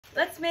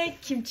Let's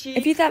make kimchi.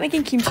 If you thought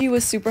making kimchi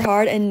was super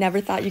hard and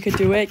never thought you could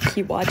do it,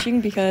 keep watching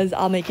because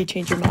I'll make you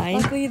change your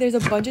mind. Luckily, there's a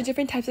bunch of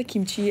different types of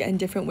kimchi and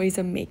different ways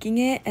of making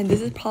it, and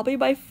this is probably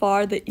by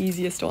far the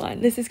easiest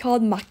one. This is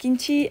called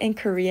makimchi in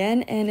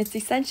Korean, and it's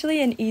essentially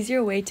an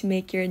easier way to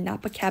make your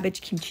napa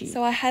cabbage kimchi.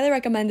 So I highly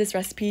recommend this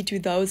recipe to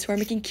those who are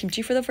making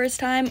kimchi for the first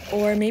time,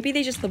 or maybe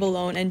they just live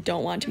alone and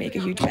don't want to make a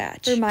huge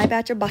batch. For my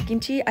batch of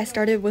makimchi, I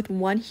started with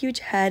one huge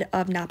head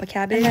of napa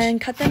cabbage and then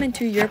cut them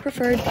into your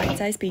preferred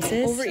bite-sized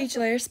pieces. Over each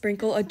layer,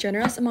 sprinkle a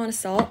generous amount of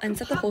salt and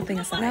set the whole thing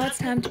aside. Now it's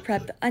time to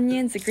prep the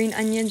onions, the green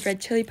onions,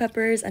 red chili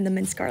peppers, and the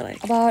minced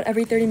garlic. About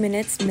every 30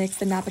 minutes, mix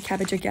the napa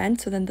cabbage again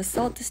so then the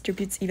salt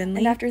distributes evenly.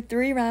 And after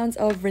 3 rounds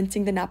of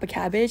rinsing the napa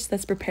cabbage,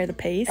 let's prepare the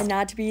paste. And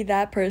not to be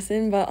that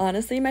person, but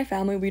honestly, my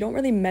family, we don't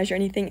really measure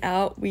anything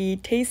out. We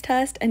taste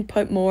test and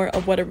put more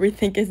of whatever we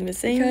think is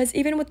missing. Because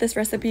even with this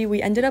recipe,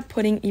 we ended up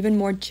putting even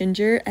more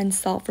ginger and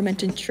salt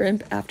fermented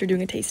shrimp after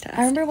doing a taste test.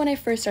 I remember when I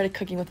first started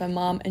cooking with my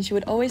mom, and she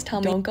would always tell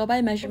me, don't go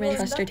by measurements,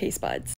 trust your taste buds.